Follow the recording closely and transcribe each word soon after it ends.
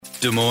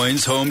Des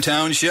Moines'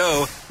 hometown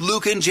show,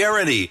 Luke and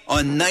Jeremy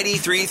on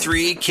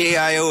 93.3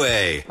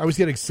 KIOA. I always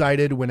get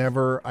excited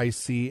whenever I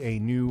see a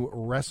new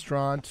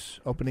restaurant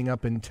opening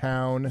up in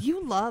town.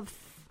 You love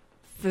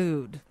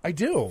food. I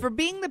do. For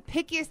being the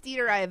pickiest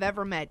eater I have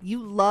ever met,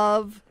 you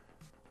love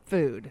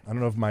food. I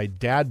don't know if my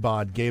dad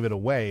bod gave it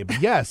away, but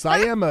yes, I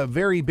am a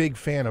very big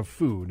fan of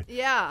food.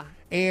 Yeah.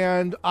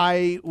 And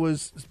I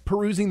was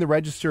perusing the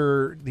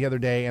register the other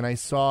day, and I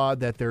saw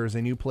that there's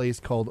a new place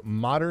called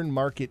Modern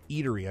Market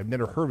Eatery. I've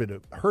never heard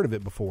of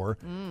it before.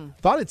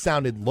 Thought it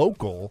sounded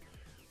local.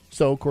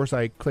 So, of course,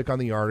 I click on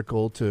the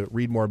article to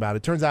read more about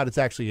it. Turns out it's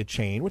actually a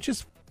chain, which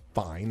is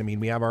fine. I mean,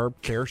 we have our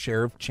fair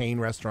share of chain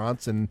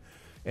restaurants and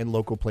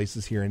local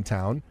places here in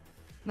town.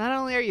 Not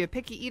only are you a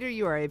picky eater,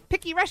 you are a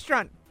picky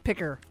restaurant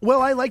picker.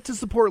 Well, I like to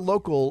support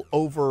local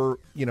over,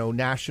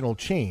 national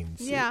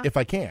chains, if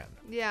I can.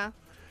 Yeah.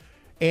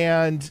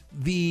 And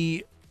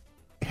the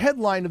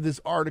headline of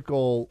this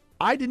article,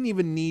 I didn't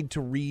even need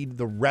to read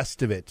the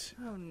rest of it.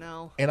 Oh,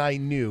 no. And I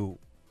knew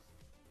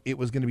it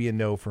was going to be a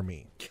no for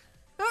me.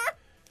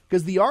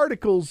 Because the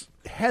article's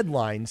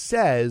headline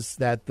says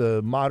that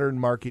the Modern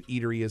Market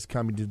Eatery is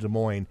coming to Des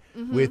Moines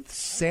with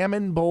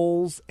salmon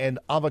bowls and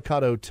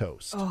avocado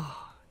toast.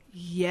 Oh,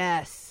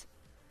 yes.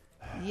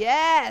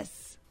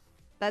 Yes.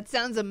 That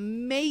sounds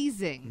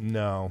amazing.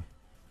 No.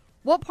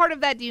 What part of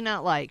that do you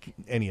not like?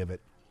 Any of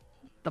it.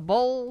 The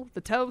bowl,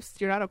 the toast?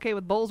 You're not okay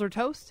with bowls or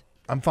toast?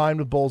 I'm fine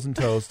with bowls and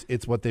toast.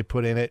 It's what they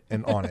put in it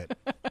and on it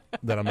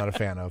that I'm not a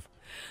fan of.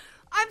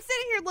 I'm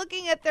sitting here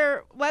looking at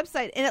their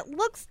website, and it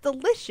looks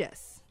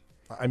delicious.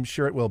 I'm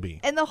sure it will be.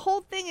 And the whole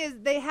thing is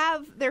they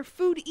have their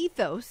food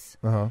ethos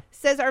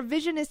says our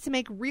vision is to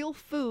make real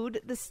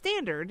food the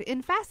standard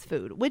in fast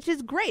food, which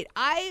is great.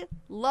 I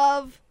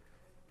love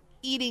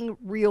eating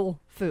real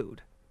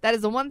food. That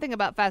is the one thing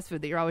about fast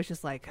food that you're always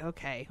just like,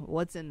 okay,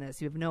 what's in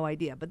this? You have no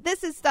idea. But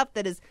this is stuff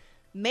that is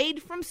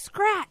made from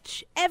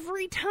scratch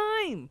every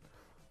time.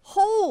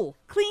 Whole,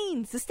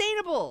 clean,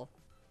 sustainable,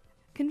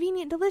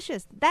 convenient,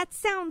 delicious. That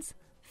sounds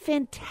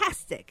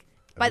fantastic.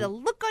 By the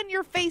look on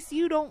your face,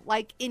 you don't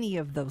like any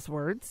of those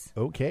words.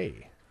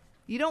 Okay.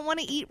 You don't want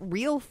to eat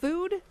real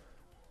food?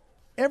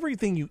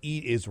 Everything you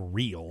eat is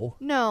real.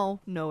 No,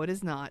 it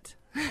is not.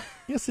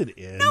 Yes, it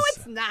is. No,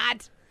 it's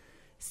not.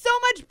 So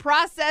much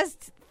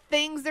processed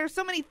things. There's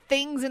so many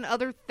things and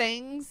other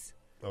things.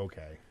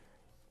 Okay.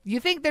 You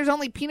think there's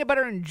only peanut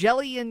butter and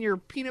jelly in your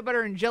peanut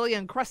butter and jelly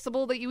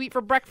Uncrustable that you eat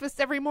for breakfast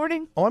every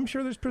morning? Oh, I'm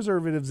sure there's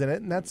preservatives in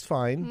it, and that's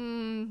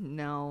fine.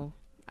 No.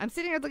 I'm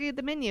sitting here looking at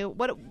the menu.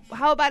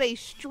 How about a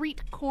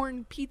street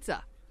corn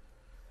pizza?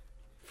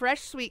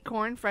 Fresh sweet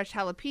corn, fresh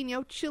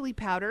jalapeno, chili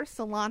powder,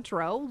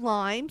 cilantro,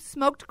 lime,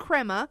 smoked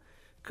crema,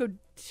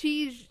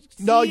 cotija.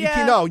 No,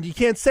 you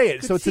can't say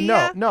it, so it's a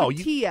no. No,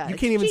 you cotija.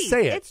 can't even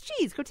say it. It's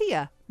cheese,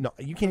 cotija. No,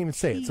 you can't even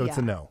say it, so it's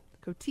a no.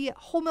 Cotija,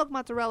 whole milk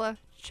mozzarella,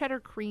 cheddar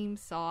cream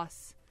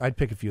sauce. I'd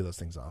pick a few of those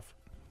things off.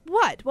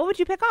 What? What would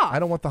you pick off? I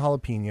don't want the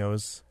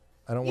jalapenos.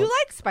 You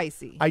like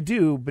spicy. I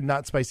do, but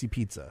not spicy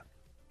pizza.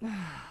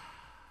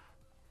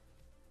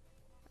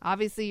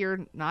 Obviously, you're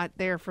not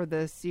there for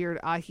the seared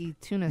ahi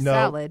tuna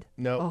salad.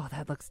 No. Oh,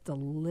 that looks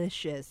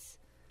delicious.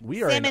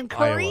 We are salmon in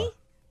curry? Iowa.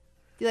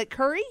 Do you like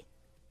curry?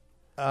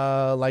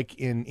 Like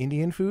in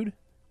Indian food?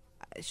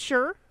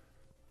 Sure.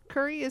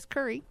 Curry is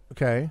curry.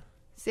 Okay.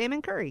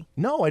 Salmon curry.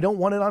 No, I don't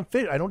want it on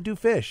fish. I don't do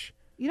fish.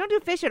 You don't do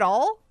fish at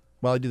all?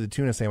 Well, I do the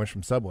tuna sandwich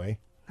from Subway.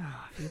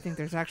 Oh, if you think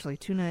there's actually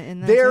tuna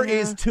in that There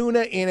is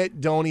tuna in it.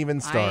 Don't even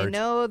start. I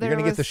know You're there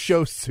going to get the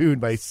show sued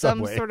by some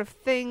Subway. sort of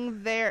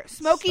thing there.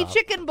 Smoky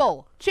chicken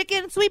bowl.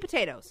 Chicken, sweet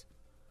potatoes.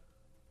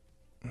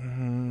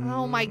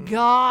 Oh, my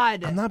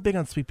God. I'm not big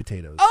on sweet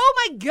potatoes.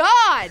 Oh, my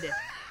God.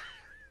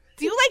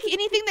 Do you like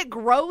anything that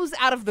grows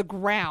out of the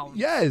ground?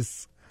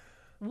 Yes.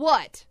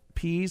 What?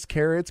 Peas,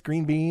 carrots,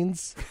 green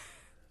beans.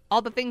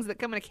 All the things that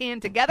come in a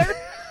can together?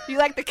 You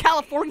like the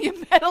California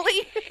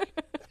medley?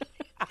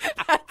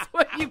 That's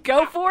what you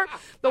go for?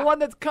 The one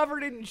that's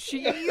covered in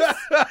cheese?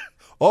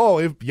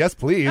 Oh, yes,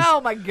 please. Oh,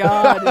 my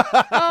God.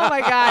 Oh, my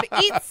God.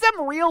 Eat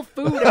some real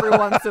food every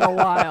once in a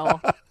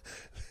while.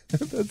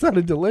 That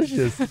sounded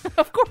delicious.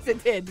 Of course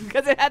it did,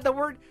 because it had the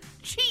word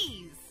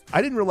cheese.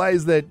 I didn't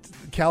realize that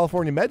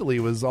California medley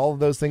was all of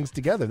those things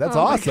together. That's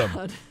awesome.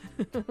 My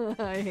God.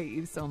 I hate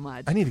you so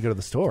much. I need to go to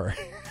the store.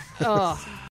 Oh.